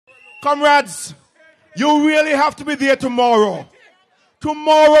Comrades, you really have to be there tomorrow.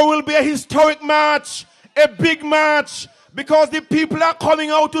 Tomorrow will be a historic march, a big march, because the people are coming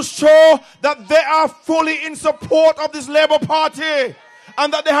out to show that they are fully in support of this Labour Party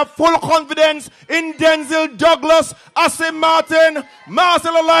and that they have full confidence in Denzel Douglas, Asim Martin,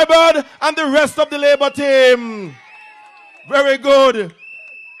 Marcella Liburd, and the rest of the Labour team. Very good.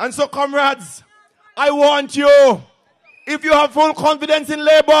 And so, comrades, I want you, if you have full confidence in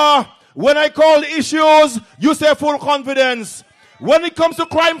Labour, when I call issues, you say full confidence. When it comes to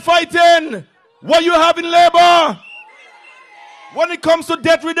crime fighting, what you have in Labour? When it comes to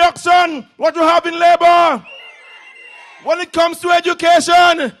debt reduction, what you have in Labour? When it comes to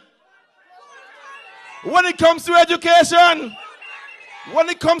education, when it comes to education, when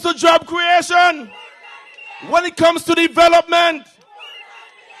it comes to job creation, when it comes to development,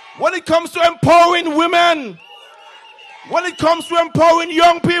 when it comes to empowering women, when it comes to empowering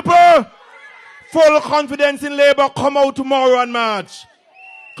young people, full confidence in Labour, come out tomorrow and march.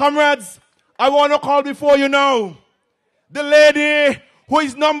 Comrades, I want to call before you now the lady who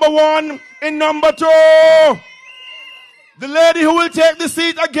is number one in number two. The lady who will take the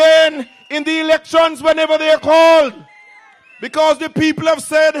seat again in the elections whenever they are called. Because the people have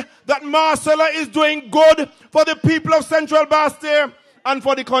said that Marcella is doing good for the people of Central Bastille and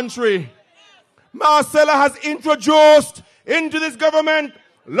for the country. Marcella has introduced into this government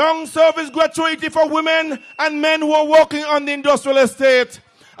long service gratuity for women and men who are working on the industrial estate.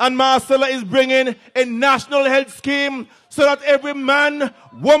 And Marcella is bringing a national health scheme so that every man,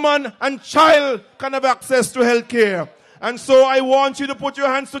 woman, and child can have access to health care. And so I want you to put your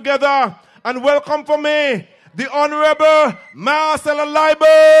hands together and welcome for me the Honorable Marcella Liburd.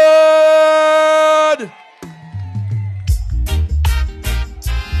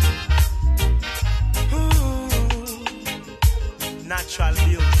 Natural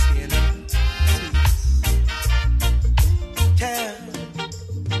beauty, you know. Yeah.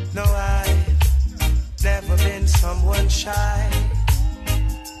 No, I've never been someone shy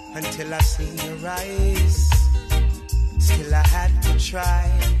until I seen your eyes. Still I had to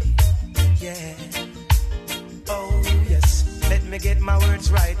try. Yeah. Oh, yes. Let me get my words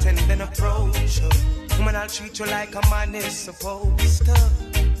right and then approach you. Woman, I'll treat you like a man is supposed to.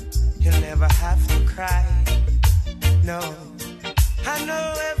 You'll never have to cry. No. I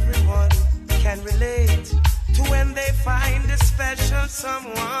know everyone can relate to when they find a special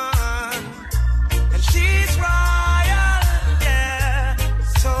someone. And she's royal, yeah,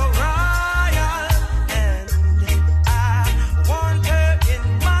 so royal. And I want her in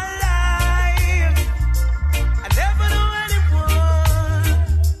my life. I never knew anyone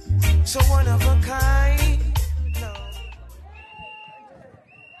so one of a kind. No.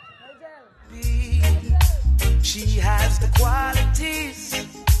 She has the qualities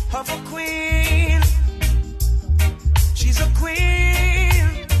of a queen. She's a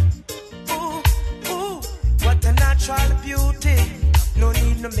queen. Ooh, ooh, what a natural beauty. No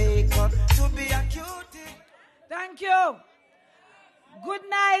need no makeup to be a cutie. Thank you. Good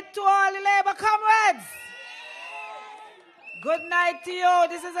night to all the Labour comrades. Good night to you.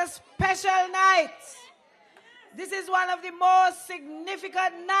 This is a special night. This is one of the most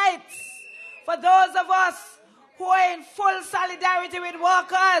significant nights for those of us who are in full solidarity with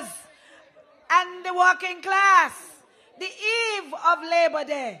workers and the working class. The eve of Labor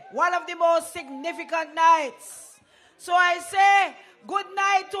Day, one of the most significant nights. So I say good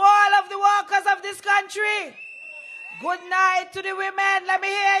night to all of the workers of this country. Good night to the women. Let me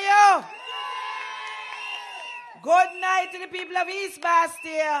hear you. Good night to the people of East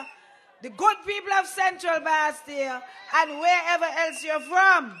Bastille, the good people of Central Bastille, and wherever else you're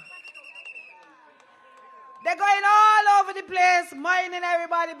from. They're going all over the place, minding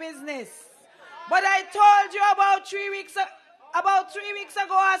everybody's business. But I told you about 3 weeks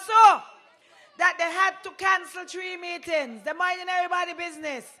ago or so that they had to cancel 3 meetings. They're minding everybody's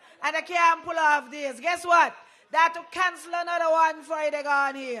business, and they can't pull off this. Guess what? They had to cancel another one Friday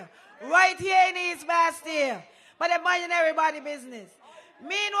gone here, right here in East Bastille. But they're minding everybody's business.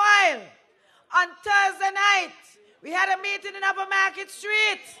 Meanwhile, on Thursday night, we had a meeting in Upper Market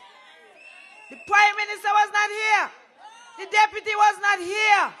Street. The Prime Minister was not here. The Deputy was not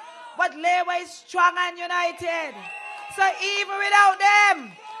here. But Labour is strong and united. So even without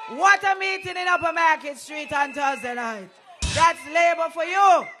them, what a meeting in Upper Market Street on Thursday night. That's Labour for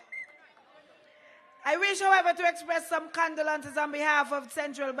you. I wish, however, to express some condolences on behalf of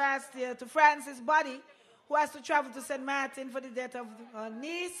Central Bastille to Francis Body, who has to travel to St. Martin for the death of her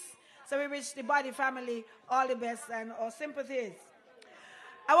niece. So we wish the Body family all the best and our sympathies.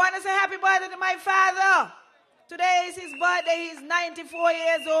 I want to say happy birthday to my father, Today is his birthday. He's 94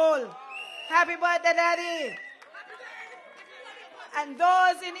 years old. Happy birthday, Daddy. And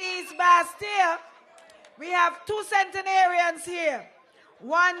those in East Bastille, we have 2 centenarians here.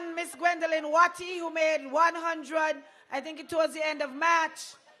 One, Miss Gwendolyn Watty, who made 100, I think it was the end of March.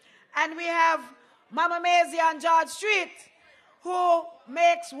 And we have Mama Maisie on George Street, who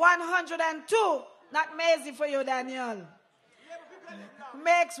makes 102. Not Maisie for you, Daniel.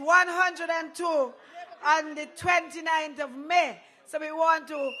 Makes 102 on the 29th of May. So we want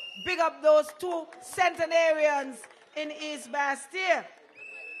to big up those 2 centenarians in East Bastille.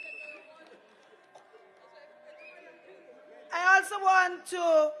 I also want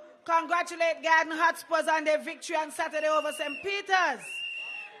to congratulate Garden Hotspurs on their victory on Saturday over St. Peter's.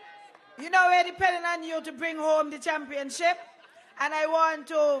 You know, we're depending on you to bring home the championship. And I want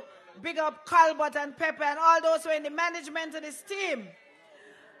to big up Colbert and Pepper and all those who are in the management of this team.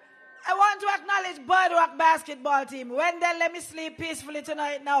 I want to acknowledge Bird Rock basketball team. Wendell, let me sleep peacefully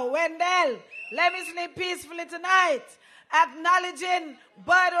tonight now. Wendell, let me sleep peacefully tonight. Acknowledging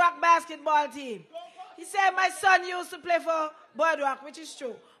Bird Rock basketball team. He said my son used to play for Bird Rock, which is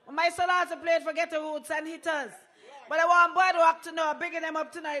true. But my son also played for Ghetto Roots and Hitters. But I want Bird Rock to know, bigging them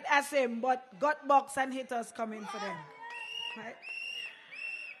up tonight as him, but Gut Box and Hitters coming for them. Right?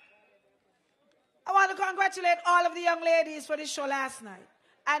 I want to congratulate all of the young ladies for this show last night.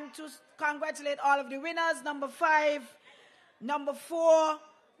 And to congratulate all of the winners. Number 5, number 4.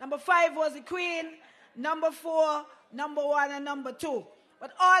 Number 5 was the Queen. Number 4, number 1, and number 2.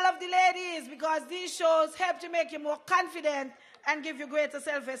 But all of the ladies, because these shows help to make you more confident and give you greater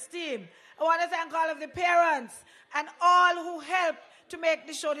self-esteem. I want to thank all of the parents and all who helped to make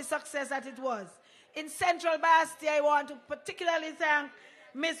the show the success that it was. In Central Bastille, I want to particularly thank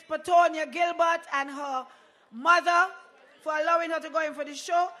Miss Patonia Gilbert and her mother for allowing her to go in for the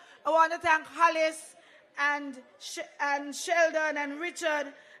show. I want to thank Hollis and Sheldon and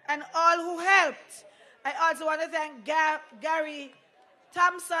Richard and all who helped. I also want to thank Gary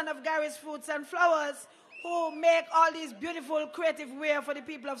Thompson of Gary's Fruits and Flowers, who make all these beautiful creative wear for the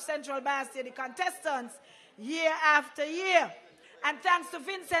people of Central Bastille, the contestants, year after year. And thanks to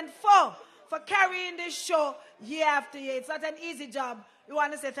Vincent Foe for carrying this show year after year. It's not an easy job. We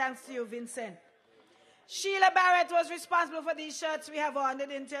want to say thanks to you, Vincent. Sheila Barrett was responsible for these shirts we have on. They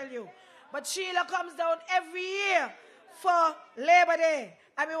didn't tell you. But Sheila comes down every year for Labor Day.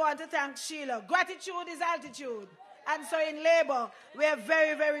 And we want to thank Sheila. Gratitude is altitude. And so in Labor, we are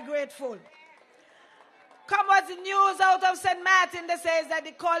very, very grateful. Come what's the news out of St. Martin that says that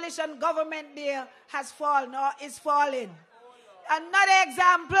the coalition government there has fallen or is falling. Another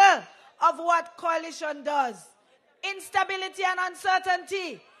example of what coalition does. Instability and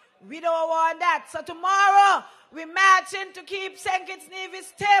uncertainty. We don't want that. So tomorrow, we march in to keep St. Kitts-Nevis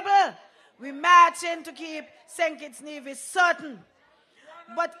stable. We march in to keep St. Kitts-Nevis certain.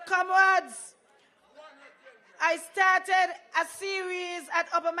 But comrades, I started a series at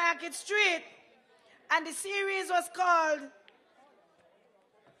Upper Market Street, and the series was called,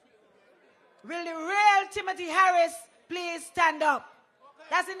 Will the Real Timothy Harris Please Stand Up?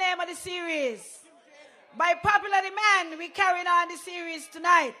 That's the name of the series. By popular demand, we're carrying on the series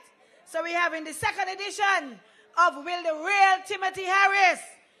tonight. So we have in the second edition of Will the Real Timothy Harris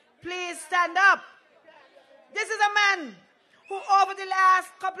Please Stand Up? This is a man who over the last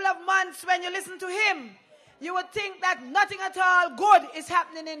couple of months, when you listen to him, you would think that nothing at all good is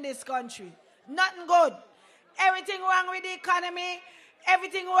happening in this country. Nothing good. Everything wrong with the economy,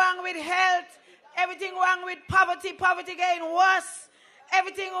 everything wrong with health, everything wrong with poverty, poverty getting worse,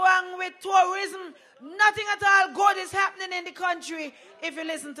 everything wrong with tourism. Nothing at all good is happening in the country if you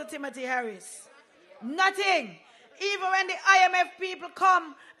listen to Timothy Harris. Nothing. Even when the IMF people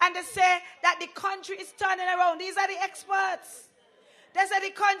come and they say that the country is turning around. These are the experts. They say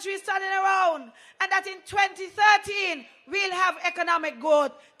the country is turning around and that in 2013 we'll have economic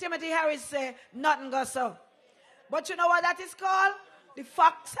growth. Timothy Harris say nothing goes so. But you know what that is called? The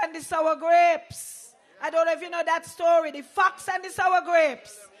fox and the sour grapes. I don't know if you know that story. The fox and the sour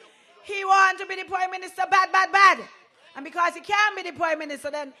grapes. He wants to be the prime minister bad, bad, bad. And because he can't be the prime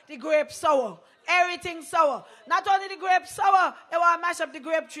minister, then the grapes sour. Everything sour. Not only the grapes sour, they want to mash up the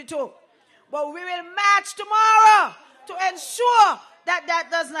grape tree too. But we will march tomorrow to ensure that that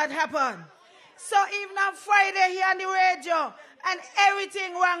does not happen. So even on Friday here on the radio, and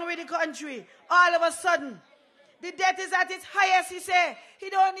everything wrong with the country, all of a sudden, the debt is at its highest, he say.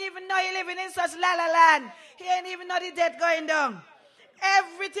 He don't even know he living in such la-la land. He ain't even know the debt going down.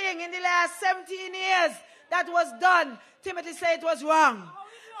 Everything in the last 17 years that was done, Timothy said it was wrong.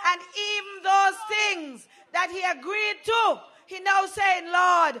 And even those things that he agreed to, he now saying,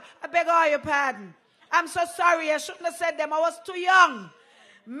 Lord, I beg all your pardon. I'm so sorry. I shouldn't have said them. I was too young.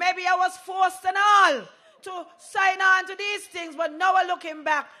 Maybe I was forced and all to sign on to these things. But now looking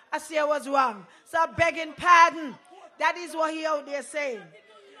back, I see I was wrong. So I'm begging pardon. That is what he out there saying.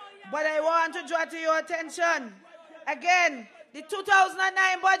 But I want to draw to your attention, again, the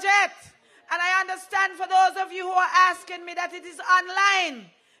 2009 budget. And I understand for those of you who are asking me that it is online.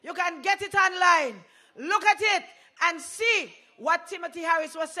 You can get it online. Look at it and see what Timothy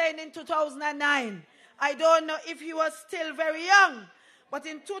Harris was saying in 2009. I don't know if he was still very young. But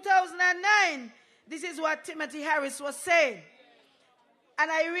in 2009, this is what Timothy Harris was saying.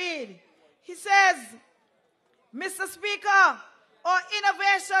 And I read. He says, Mr. Speaker, our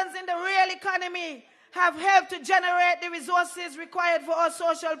innovations in the real economy have helped to generate the resources required for our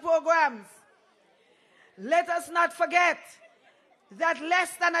social programs. Let us not forget that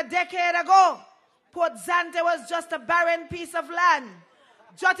less than a decade ago, Port Zante was just a barren piece of land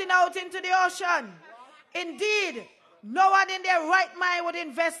jutting out into the ocean. Indeed, no one in their right mind would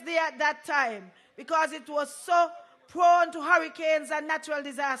invest there at that time because it was so prone to hurricanes and natural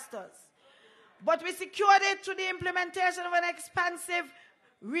disasters. But we secured it through the implementation of an expansive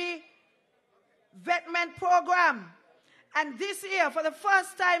revetment program. And this year, for the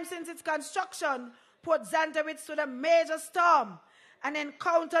first time since its construction, Port Zante withstood a major storm and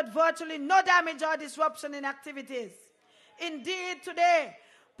encountered virtually no damage or disruption in activities. Indeed, today,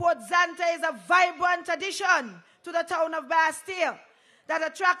 Port Zante is a vibrant addition to the town of Bastille that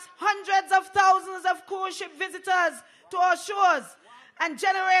attracts hundreds of thousands of cruise ship visitors to our shores and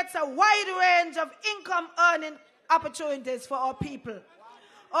generates a wide range of income-earning opportunities for our people.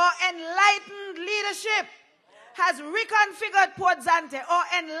 Our enlightened leadership has reconfigured Port Zante. Our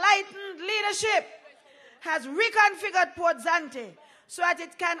enlightened leadership has reconfigured Port Zante so that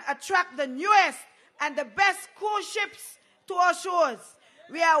it can attract the newest and the best cruise ships to our shores.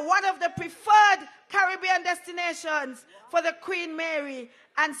 We are one of the preferred Caribbean destinations for the Queen Mary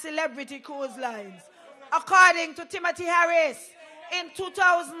and celebrity cruise lines, according to Timothy Harris in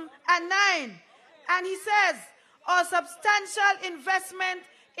 2009. And he says, our substantial investment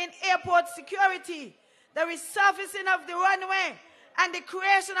in airport security, the resurfacing of the runway, and the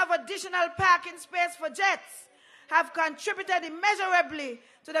creation of additional parking space for jets have contributed immeasurably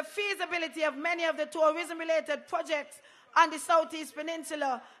to the feasibility of many of the tourism-related projects on the Southeast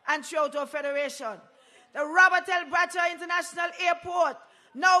Peninsula and throughout our federation. The Robert L. Bradshaw International Airport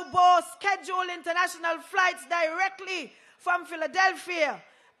now boasts scheduled international flights directly from Philadelphia,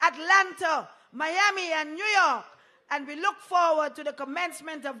 Atlanta, Miami, and New York, and we look forward to the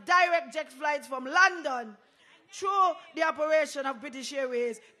commencement of direct jet flights from London through the operation of British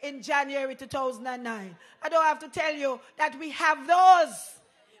Airways in January 2009. I don't have to tell you that we have those.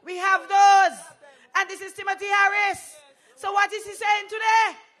 We have those. And this is Timothy Harris. So what is he saying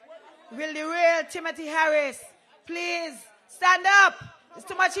today? Will the real Timothy Harris please stand up? There's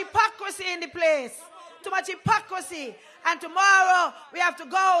too much hypocrisy in the place. Too much hypocrisy. And tomorrow we have to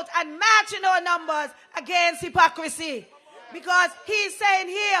go out and march in our numbers against hypocrisy. Because he's saying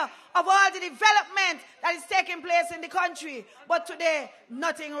here of all the development that is taking place in the country. But today,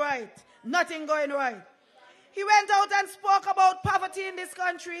 nothing right. Nothing going right. He went out and spoke about poverty in this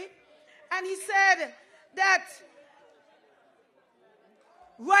country. And he said that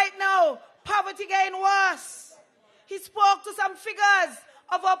right now, poverty getting worse. He spoke to some figures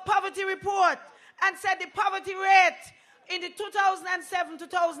of our poverty report and said the poverty rate in the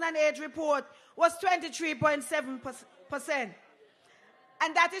 2007-2008 report was 23.7%.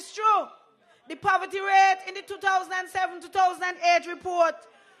 And that is true. The poverty rate in the 2007-2008 report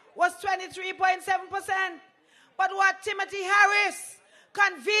was 23.7%. But what Timothy Harris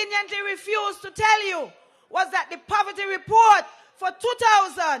conveniently refused to tell you was that the poverty report for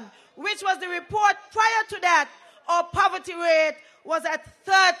 2000, which was the report prior to that, our poverty rate was at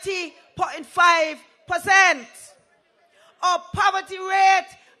 30.5%. Our poverty rate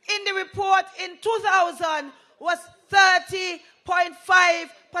in the report in 2000 was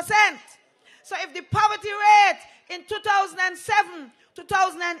 30.5%. So if the poverty rate in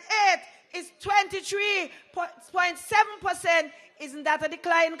 2007-2008 is 23.7%, isn't that a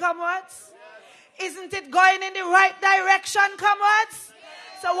decline, comrades? Isn't it going in the right direction, comrades?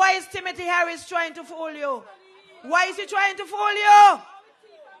 So why is Timothy Harris trying to fool you? Why is he trying to fool you?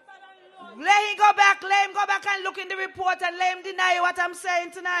 Let him go back and look in the report and let him deny what I'm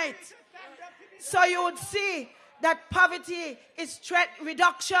saying tonight. So you would see that poverty is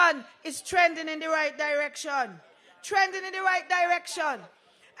reduction is trending in the right direction. Trending in the right direction.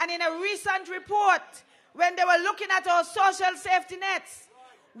 And in a recent report, when they were looking at our social safety nets,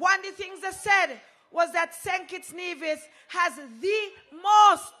 one of the things they said was that St. Kitts-Nevis has the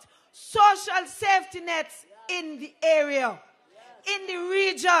most social safety nets in the area, in the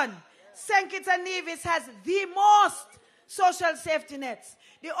region. St. Kitts-Nevis has the most social safety nets.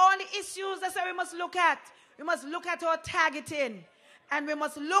 The only issues that we must look at our targeting, and we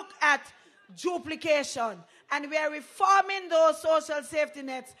must look at duplication. And we are reforming those social safety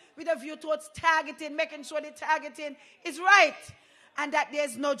nets with a view towards targeting, making sure the targeting is right and that there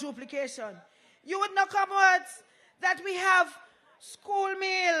is no duplication. You would know, comrades, that we have school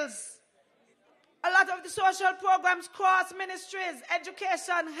meals. A lot of the social programs cross ministries,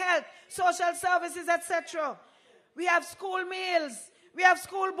 education, health, social services, etc. We have school meals. We have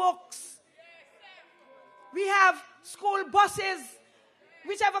school books. We have school buses.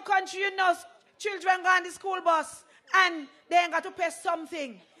 Whichever country you know, children go on the school bus and they ain't got to pay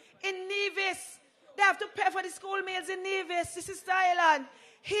something. In Nevis, they have to pay for the school meals in Nevis, the sister island.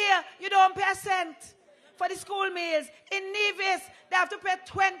 Here, you don't pay a cent for the school meals. In Nevis, they have to pay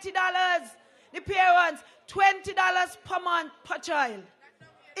 $20. The parents, $20 per month per child.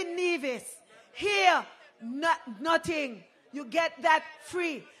 In Nevis. Here, nothing. You get that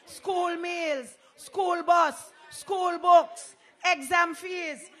free. School meals, school bus, school books, exam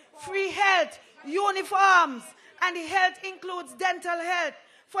fees, free health, uniforms, and the health includes dental health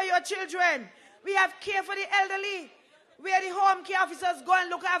for your children. We have care for the elderly, where the home care officers go and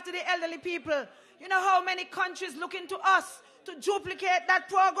look after the elderly people. You know how many countries looking to us to duplicate that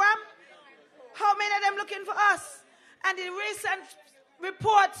program? How many of them looking for us? And the recent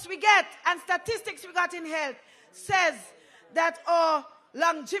reports we get and statistics we got in health says that our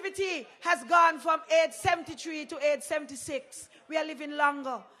longevity has gone from age 73 to age 76. We are living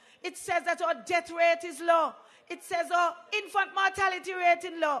longer. It says that our death rate is low. It says our infant mortality rate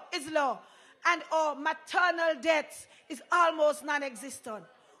is low. And our maternal death is almost non-existent.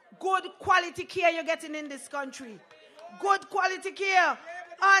 Good quality care you're getting in this country. Good quality care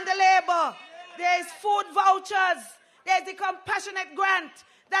on the labor. There is food vouchers. There's the compassionate grant.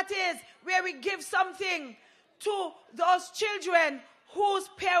 That is where we give something to those children whose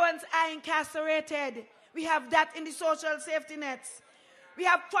parents are incarcerated. We have that in the social safety nets. We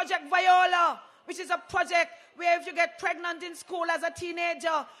have Project Viola, which is a project where if you get pregnant in school as a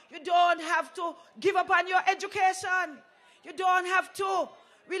teenager, you don't have to give up on your education. You don't have to.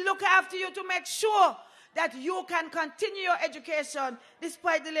 We look after you to make sure that you can continue your education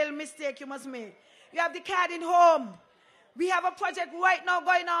despite the little mistake you must make. You have the card in home. We have a project right now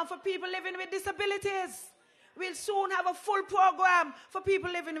going on for people living with disabilities. We'll soon have a full program for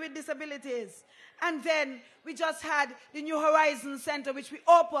people living with disabilities. And then we just had the New Horizons Center, which we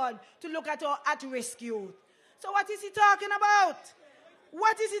opened to look at our at-risk youth. So what is he talking about?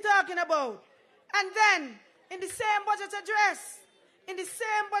 What is he talking about? And then, in the same budget address,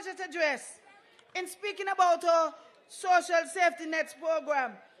 in speaking about our social safety nets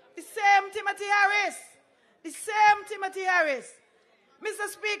program, the same Timothy Harris, Mr.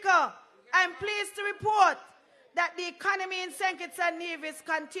 Speaker, I'm pleased to report that the economy in St. Kitts-Nevis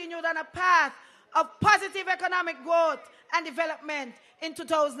continued on a path of positive economic growth and development in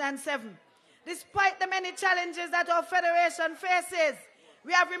 2007. Despite the many challenges that our federation faces,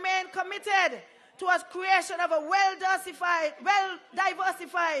 we have remained committed towards creation of a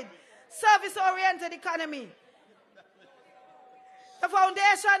well-diversified, service-oriented economy. The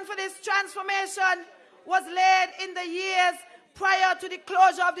foundation for this transformation was laid in the years prior to the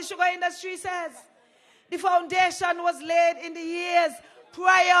closure of the sugar industry, says. The foundation was laid in the years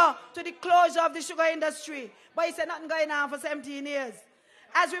prior to the closure of the sugar industry. But he said nothing going on for 17 years.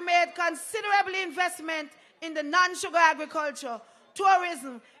 As we made considerable investment in the non-sugar agriculture,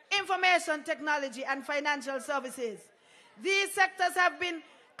 tourism, information technology, and financial services. These sectors have been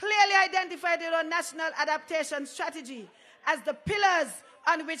clearly identified in our national adaptation strategy as the pillars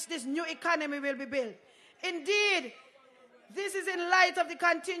on which this new economy will be built. Indeed, this is in light of the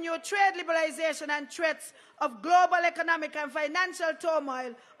continued trade liberalization and threats of global economic and financial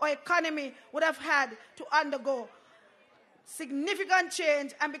turmoil our economy would have had to undergo significant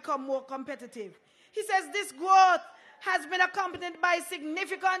change and become more competitive. He says this growth has been accompanied by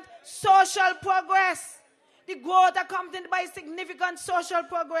significant social progress. The growth accompanied by significant social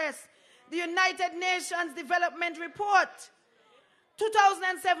progress. The United Nations Development Report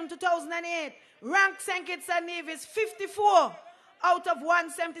 2007-2008 ranked St. Kitts-Nevis 54 out of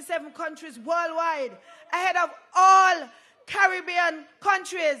 177 countries worldwide, ahead of all Caribbean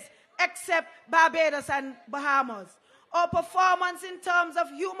countries except Barbados and Bahamas. Our performance in terms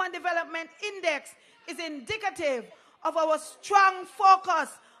of Human Development Index is indicative of our strong focus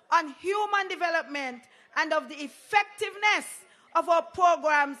on human development and of the effectiveness of our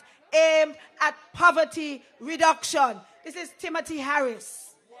programs aimed at poverty reduction. This is Timothy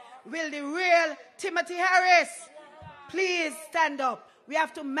Harris. will the real Timothy Harris please stand up? We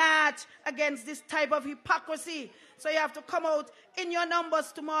have to march against this type of hypocrisy. So you have to come out in your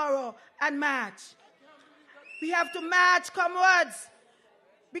numbers tomorrow and march. We have to march, comrades,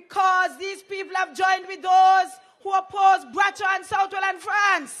 because these people have joined with those who opposed Bradshaw and Southwell and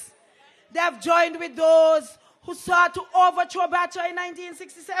France. They have joined with those who sought to overthrow Bradshaw in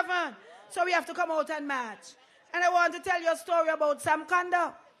 1967. So we have to come out and march. And I want to tell you a story about Sam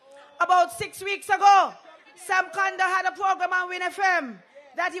Kanda. About 6 weeks ago, Sam Kanda had a program on Win FM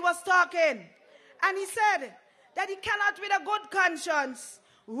that he was talking. And he said that he cannot with a good conscience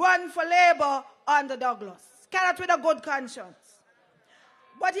run for Labour under Douglas. Cannot with a good conscience.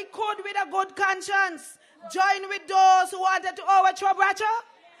 But he could with a good conscience join with those who wanted to overthrow Bradshaw.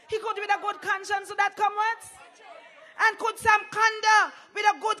 He could with a good conscience do that, comrades. And could Sam Kanda with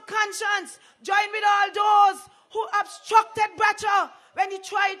a good conscience join with all those who obstructed Bradshaw when he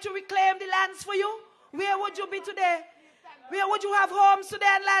tried to reclaim the lands for you? Where would you be today? Where would you have homes today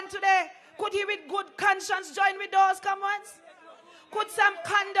and land today? Could he with good conscience join with those, comrades? Could Sam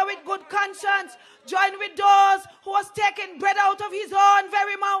Kanda with good conscience join with those who was taking bread out of his own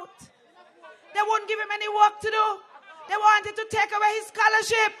very mouth? They wouldn't give him any work to do. They wanted to take away his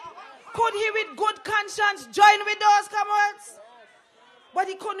scholarship. Could he with good conscience join with those, comrades? But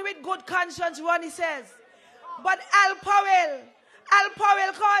he couldn't with good conscience run, he says. But Al Powell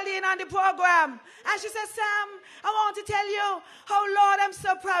called in on the program. And she said, Sam, I want to tell you how, Lord, I'm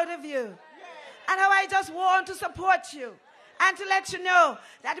so proud of you. And how I just want to support you. And to let you know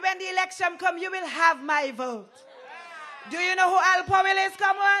that when the election comes, you will have my vote. Do you know who Al Powell is,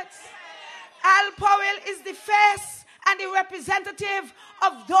 comrades? Al Powell is the face and the representative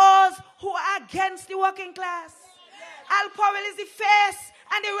of those who are against the working class. Al Powell is the face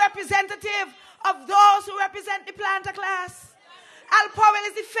and the representative of those who represent the planter class. Al Powell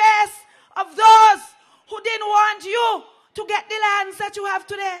is the face of those who didn't want you to get the lands that you have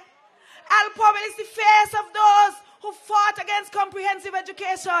today. Al Powell is the face of those who fought against comprehensive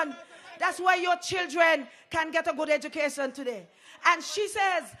education. That's why your children can get a good education today. And she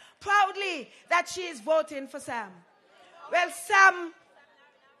says proudly that she is voting for Sam. Well, Sam's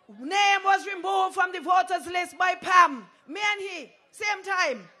name was removed from the voters list by Pam. Me and he, same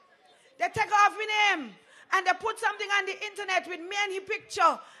time. They take off my name and they put something on the internet with me and his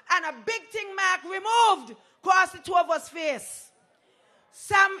picture and a big thing mark removed across the two of us face.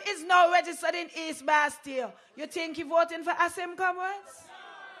 Sam is now registered in East Bastille. You think he voting for Asim, comrades?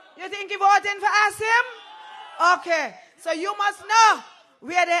 You think he voting for Asim? Okay, so you must know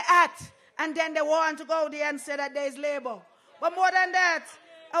where they're at. And then they want to go there and say that there is Labour. But more than that,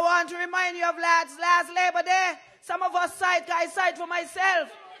 I want to remind you of last Labour Day. Some of us cite, I cite for myself.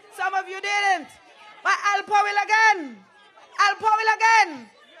 Some of you didn't. But Al Powell again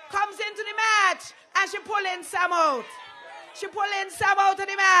comes into the match and she pulling Sam out. She pulling Sam out of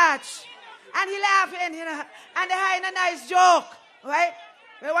the match. And he laughing, you know, and they having a nice joke, right?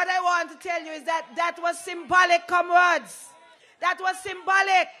 Well, what I want to tell you is that was symbolic, comrades. That was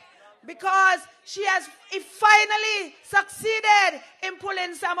symbolic because she has finally succeeded in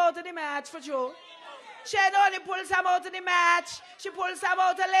pulling Sam out of the match for sure. She had only pulled Sam out of the match. She pulled Sam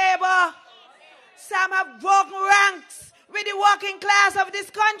out of Labour. Sam have broken ranks with the working class of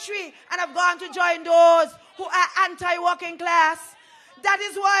this country and have gone to join those who are anti-working class. That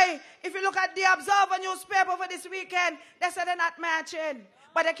is why, if you look at the Observer newspaper for this weekend, they said they're not marching.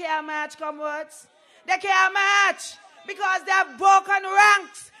 But they can't march, comrades. They can't march because they have broken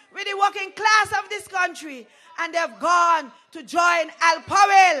ranks with the working class of this country. And they've gone to join Al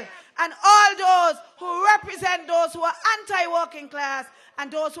Powell and all those who represent those who are anti-working class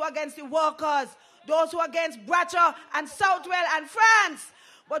and those who are against the workers, those who are against Bradshaw and Southwell and France.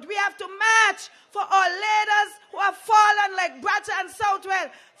 But we have to march for our leaders who have fallen like Bradshaw and Southwell,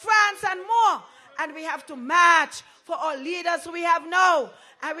 France and more. And we have to march for our leaders who we have now.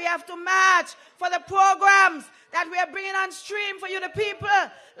 And we have to march for the programs that we are bringing on stream for you, the people,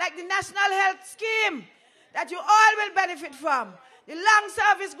 like the National Health Scheme that you all will benefit from. The long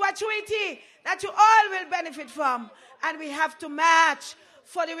service gratuity that you all will benefit from. And we have to march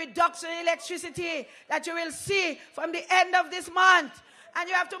for the reduction in electricity that you will see from the end of this month. And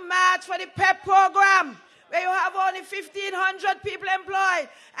you have to march for the PEP program where you have only 1,500 people employed.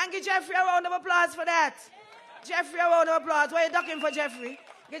 And give Jeffrey a round of applause for that. Jeffrey, a round of applause. Why are you ducking for Jeffrey?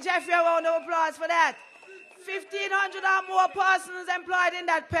 Give Jeffrey a round of applause for that. 1,500 or more persons employed in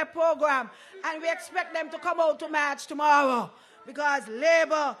that PEP program. And we expect them to come out to march tomorrow because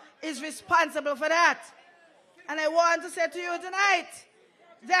Labour is responsible for that. And I want to say to you tonight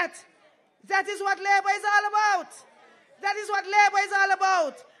that is what Labour is all about. That is what Labour is all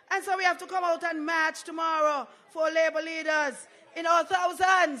about. And so we have to come out and march tomorrow for labor leaders in our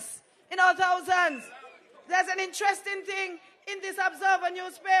thousands. In our thousands. There's an interesting thing in this Observer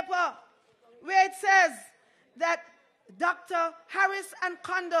newspaper where it says that Dr. Harris and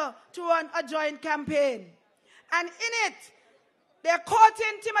Condor to run a joint campaign. And in it, they're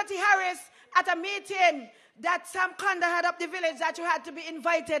quoting Timothy Harris at a meeting that Sam Condor had up the village that you had to be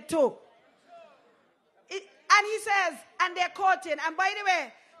invited to. And he says, and they're quoting, and by the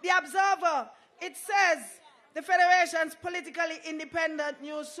way, the Observer, it says the Federation's politically independent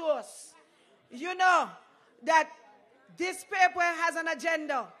news source. You know that this paper has an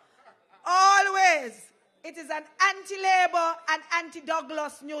agenda. Always, it is an anti-Labour and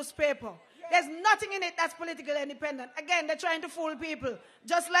anti-Douglas newspaper. There's nothing in it that's politically independent. Again, they're trying to fool people,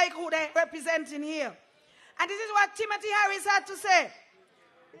 just like who they're representing here. And this is what Timothy Harris had to say.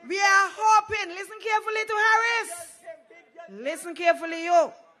 We are hoping, listen carefully to Harris. Listen carefully,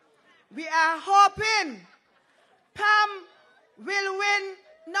 you. We are hoping Pam will win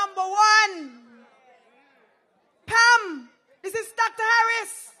number one. Pam, this is Dr.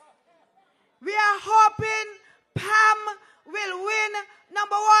 Harris. We are hoping Pam will win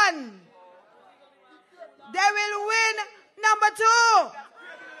number one. They will win number two.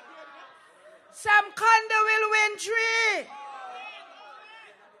 Sam Condor will win 3.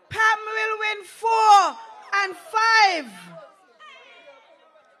 Pam will win 4 and 5.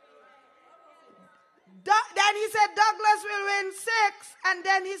 Then he said Douglas will win 6. And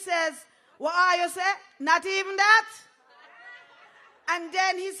then he says, what are you say? Not even that? And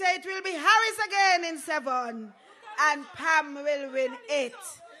then he said it will be Harris again in 7. And Pam will win 8.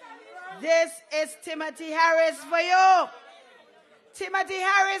 This is Timothy Harris for you. Timothy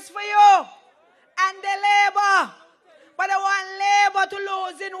Harris for you. And the Labour. But I want Labour to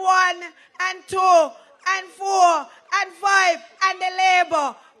lose in 1 and 2 and 4 and 5. And the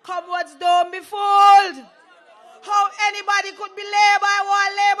Labour, come what's don't be fooled. How anybody could be Labour, I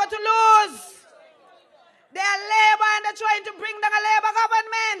want Labour to lose. They are Labour and they're trying to bring down a Labour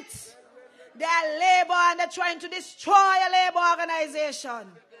government. They are Labour and they're trying to destroy a Labour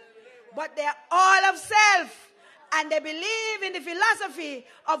organization. But they're all of self. And they believe in the philosophy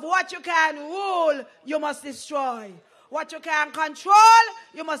of what you can rule, you must destroy. What you can control,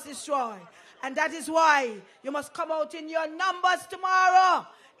 you must destroy. And that is why you must come out in your numbers tomorrow,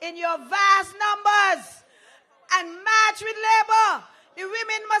 in your vast numbers, and march with Labour. The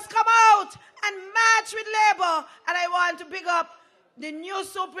women must come out and march with Labour. And I want to pick up the new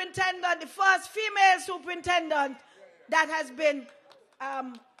superintendent, the first female superintendent that has been,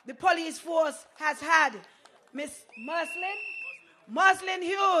 the police force has had. Miss Merslin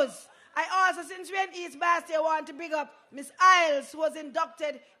Hughes. I also, since we're in East Bastille, want to big up Miss Isles, who was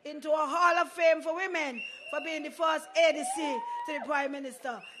inducted into a Hall of Fame for women for being the first ADC to the Prime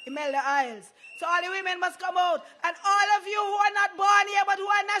Minister, Imelda Isles. So all the women must come out, and all of you who are not born here but who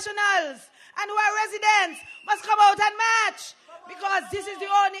are nationals and who are residents must come out and march, because this is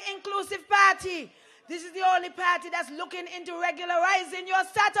the only inclusive party. This is the only party that's looking into regularizing your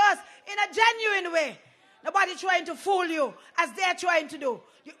status in a genuine way. Nobody trying to fool you as they're trying to do.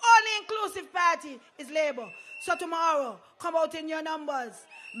 The only inclusive party is Labour. So tomorrow, come out in your numbers.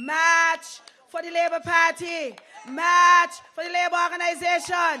 March for the Labour Party. March for the Labour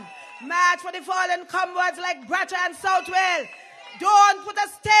Organization. March for the fallen comrades like Bratcher and Southwell. Don't put a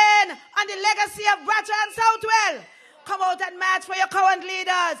stain on the legacy of Bratcher and Southwell. Come out and march for your current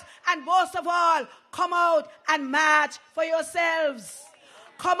leaders. And most of all, come out and march for yourselves.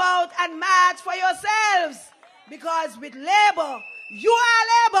 Come out and march for yourselves. Because with Labour, you are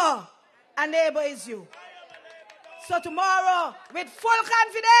Labour. And Labour is you. So tomorrow, with full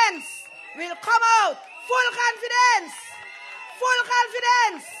confidence, we'll come out. Full confidence. Full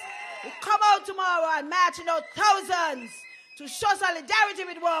confidence. We'll come out tomorrow and march in our thousands to show solidarity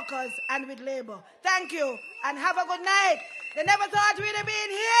with workers and with Labour. Thank you and have a good night. They never thought we'd have been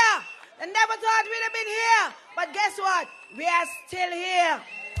here. They never thought we'd have been here. But guess what? We are still here.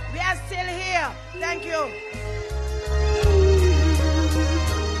 We are still here. Thank you.